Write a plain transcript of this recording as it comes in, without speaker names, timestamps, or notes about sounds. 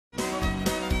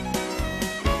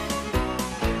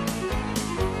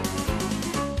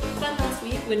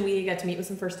when we got to meet with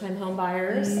some first-time home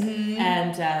buyers.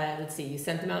 And let's see, you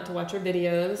sent them out to watch our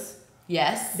videos.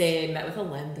 Yes. They met with a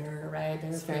lender, right? They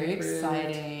were very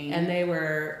exciting. And they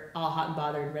were all hot and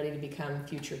bothered, ready to become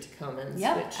future Tacomans.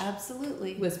 Yep, which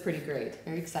absolutely. was pretty great.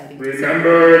 Very exciting.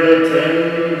 Remember the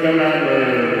 10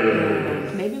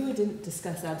 Commandments. Maybe we didn't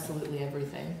discuss absolutely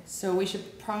everything. So we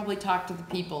should probably talk to the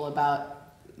people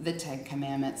about the 10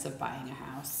 Commandments of buying a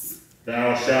house.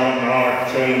 Thou shalt not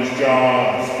change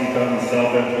jobs, become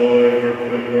self-employed, or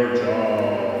quit your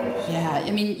job. Yeah,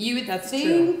 I mean, you would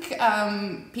think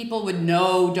people would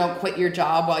know don't quit your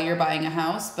job while you're buying a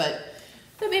house, but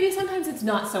maybe sometimes it's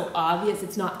not so obvious.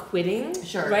 It's not quitting,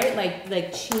 sure, right?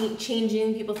 Like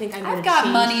changing. People think I've got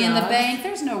money in the bank.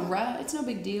 There's no rush. It's no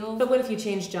big deal. But what if you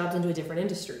change jobs into a different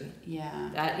industry?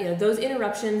 Yeah, those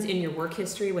interruptions in your work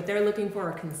history. What they're looking for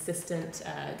are consistent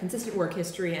work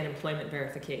history and employment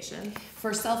verification.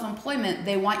 For self-employment,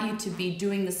 they want you to be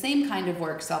doing the same kind of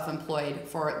work self-employed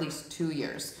for at least 2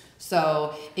 years.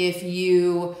 So if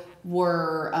you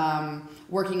were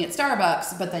working at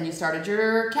Starbucks, but then you started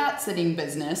your cat sitting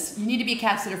business, you need to be a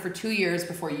cat sitter for 2 years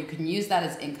before you can use that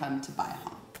as income to buy a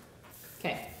home.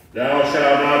 Okay. Thou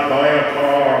shalt not buy a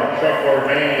car, truck, or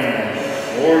van,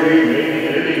 or you may be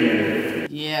living in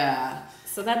it. Yeah.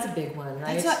 So that's a big one,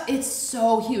 right? It's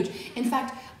so huge. In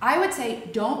fact, I would say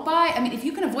don't buy, if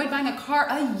you can avoid buying a car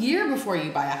a year before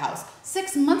you buy a house,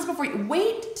 6 months before you,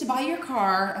 wait to buy your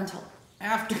car until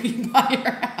after you buy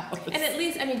your house. And at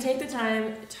least, take the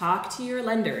time, talk to your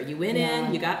lender. You went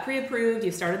in, you got pre-approved, you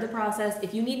started the process.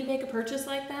 If you need to make a purchase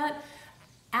like that,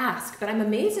 ask. But I'm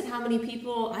amazed at how many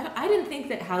people, I didn't think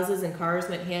that houses and cars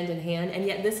went hand in hand, and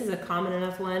yet this is a common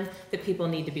enough one that people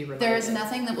need to be reminded. There is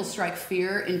nothing that will strike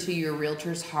fear into your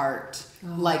realtor's heart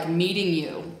like meeting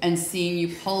you and seeing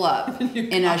you pull up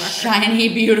in a shiny,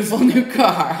 beautiful new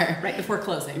car. Right before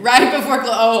closing.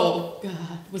 Oh,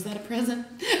 God. Was that a present?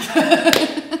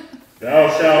 Thou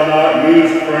shalt not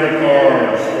use credit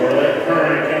cards or let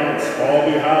current accounts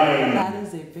fall behind. That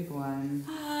is a big one.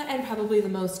 And probably the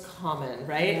most common,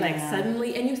 right? Yeah. Like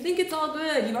suddenly, and you think it's all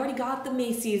good. You've already got the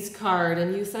Macy's card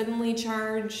and you suddenly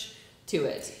charge to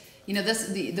it.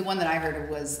 The one that I heard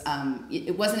was,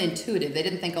 it wasn't intuitive. They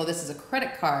didn't think, oh, this is a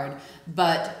credit card.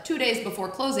 But 2 days before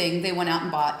closing, they went out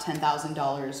and bought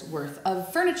 $10,000 worth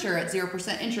of furniture at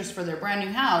 0% interest for their brand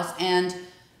new house. And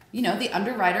the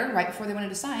underwriter, right before they wanted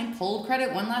to sign, pulled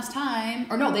credit one last time.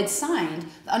 Or no, they'd signed.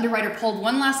 The underwriter pulled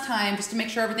one last time just to make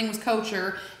sure everything was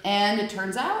kosher. And it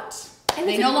turns out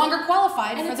they no longer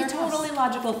qualified for their house. And it's a totally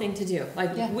logical thing to do.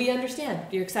 We understand.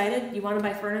 You're excited. You want to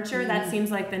buy furniture. That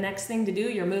seems like the next thing to do.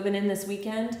 You're moving in this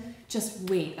weekend. Just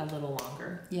wait a little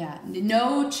longer. Yeah.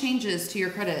 No changes to your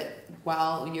credit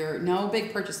no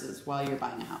big purchases while you're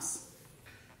buying a house.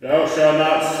 Thou shalt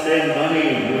not spend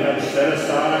money you have set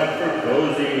aside for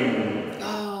closing.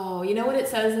 Oh, you know what it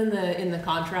says in the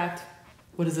contract?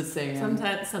 What does it say?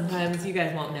 Sometimes you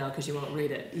guys won't know because you won't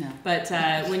read it. No. But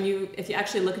if you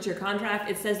actually look at your contract,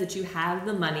 it says that you have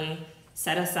the money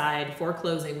set aside for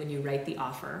closing when you write the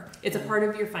offer. It's a part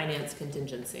of your finance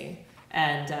contingency.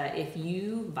 And if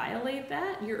you violate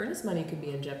that, your earnest money could be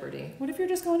in jeopardy. What if you're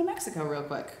just going to Mexico real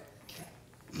quick?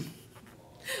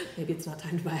 Maybe it's not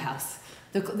time to buy a house.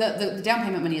 The down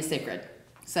payment money is sacred.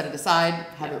 Set it aside,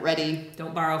 have it ready.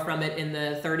 Don't borrow from it in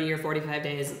the 30 or 45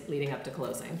 days leading up to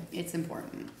closing. It's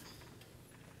important.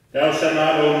 Thou shalt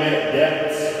not omit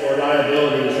debts or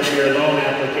liabilities in your loan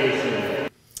application.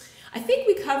 I think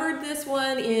we covered this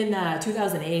one in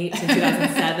 2008 and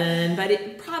 2007, but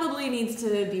it probably needs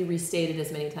to be restated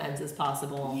as many times as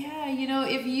possible. Yeah,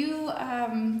 if you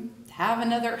have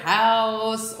another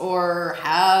house or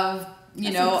have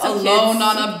a loan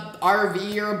on a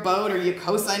RV or a boat, or you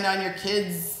co-signed on your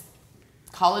kids'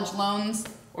 college loans,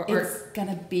 it's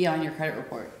gonna be on your credit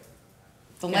report.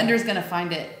 The lender's gonna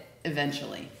find it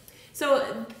eventually.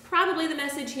 So probably the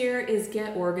message here is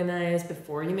get organized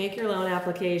before you make your loan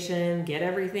application, get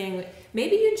everything.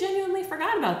 Maybe you genuinely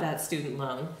forgot about that student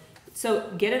loan.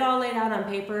 So get it all laid out on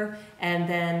paper and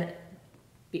then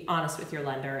be honest with your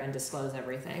lender and disclose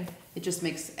everything. It just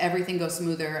makes everything go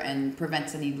smoother and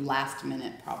prevents any last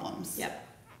minute problems. Yep.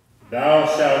 Thou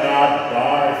shalt not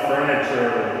buy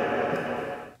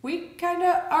furniture. We kind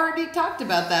of already talked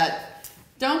about that.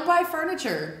 Don't buy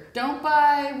furniture. Don't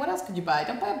buy, what else could you buy?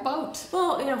 Don't buy a boat.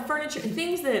 Well, furniture,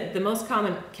 things that the most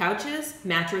common, couches,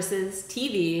 mattresses,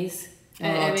 TVs.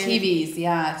 TVs,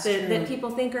 yeah. That people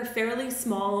think are fairly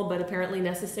small but apparently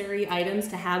necessary items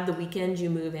to have the weekend you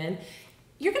move in.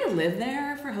 You're going to live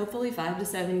there for hopefully 5 to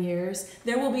 7 years.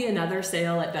 There will be another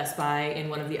sale at Best Buy in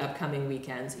one of the upcoming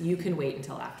weekends. You can wait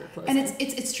until after closing. And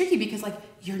it's tricky because like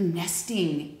your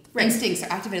nesting instincts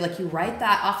are activated. Like you write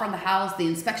that offer on the house, the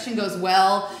inspection goes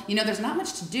well. You know, there's not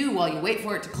much to do while you wait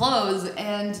for it to close,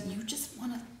 and you just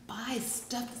want to buy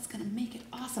stuff that's going to make it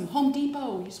awesome. Home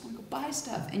Depot, you just want to go buy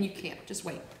stuff, and you can't. Just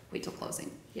wait. Wait till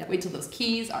closing. Yep. Wait till those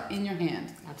keys are in your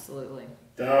hand. Absolutely.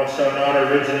 Thou shalt not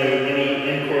originate any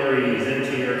inquiries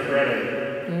into your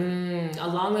credit.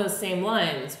 Along those same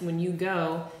lines, when you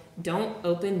go, don't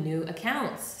open new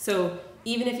accounts. So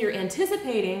even if you're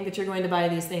anticipating that you're going to buy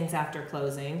these things after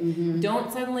closing,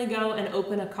 don't suddenly go and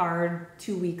open a card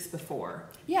 2 weeks before.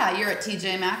 Yeah, you're at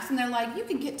TJ Maxx and they're like, you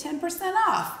can get 10%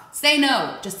 off. Say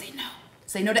no. Just say no.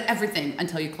 Say no to everything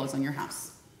until you close on your house.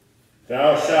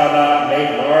 Thou shalt not make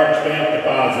large bank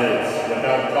deposits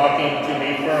without talking to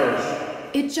me first.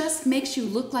 It just makes you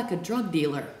look like a drug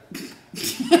dealer.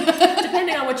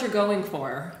 Depending on what you're going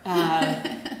for.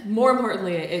 More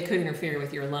importantly, it could interfere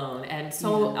with your loan. And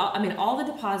so, I mean, all the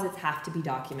deposits have to be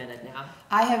documented now.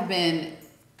 I have been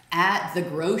at the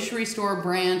grocery store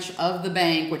branch of the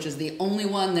bank, which is the only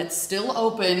one that's still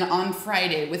open on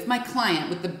Friday, with my client,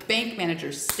 with the bank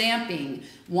manager stamping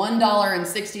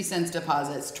 $1.60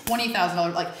 deposits,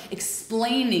 $20,000, like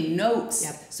explaining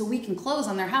notes so we can close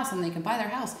on their house and they can buy their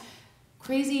house.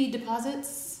 Crazy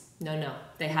deposits? No.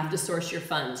 They have to source your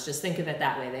funds. Just think of it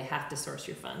that way. They have to source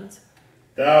your funds.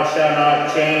 Thou shalt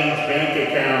not change bank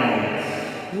accounts.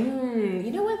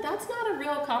 You know what? That's not a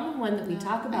real common one that we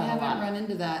talk about I haven't a lot. run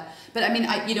into that. But I mean,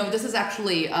 this is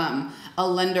actually a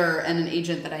lender and an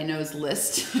agent that I know's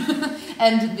list.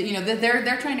 And,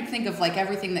 they're trying to think of like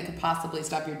everything that could possibly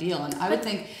stop your deal. And I would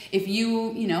think if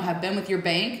you, have been with your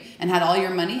bank and had all your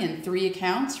money in 3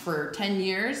 accounts for 10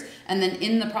 years, and then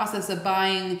in the process of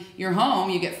buying your home,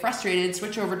 you get frustrated,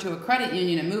 switch over to a credit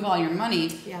union and move all your money,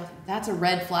 that's a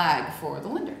red flag for the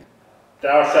lender.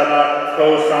 Thou shalt not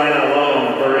co-sign a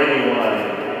loan for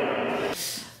anyone.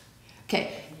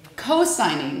 Okay,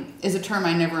 co-signing is a term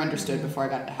I never understood before I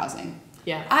got into housing.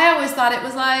 Yeah. I always thought it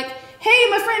was like, hey,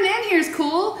 my friend Ann here's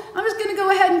cool. I'm just gonna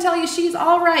go ahead and tell you she's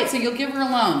all right, so you'll give her a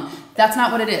loan. That's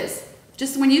not what it is.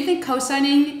 Just when you think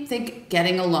co-signing, think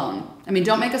getting a loan. I mean,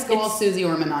 don't make us go all Susie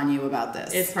Orman on you about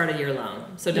this. It's part of your loan,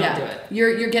 so don't do it.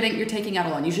 You're taking out a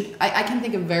loan. You should. I can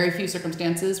think of very few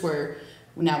circumstances where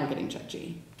now we're getting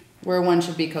judgy, where one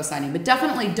should be co-signing, but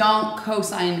definitely don't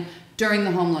co-sign during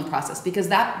the home loan process, because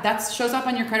that shows up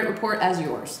on your credit report as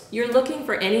yours. You're looking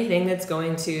for anything that's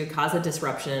going to cause a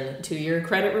disruption to your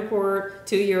credit report,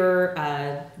 to your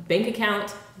bank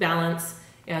account balance.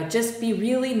 Just be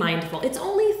really mindful. It's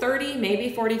only 30,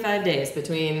 maybe 45 days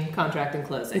between contract and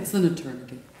closing. It's an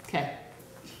eternity. Okay.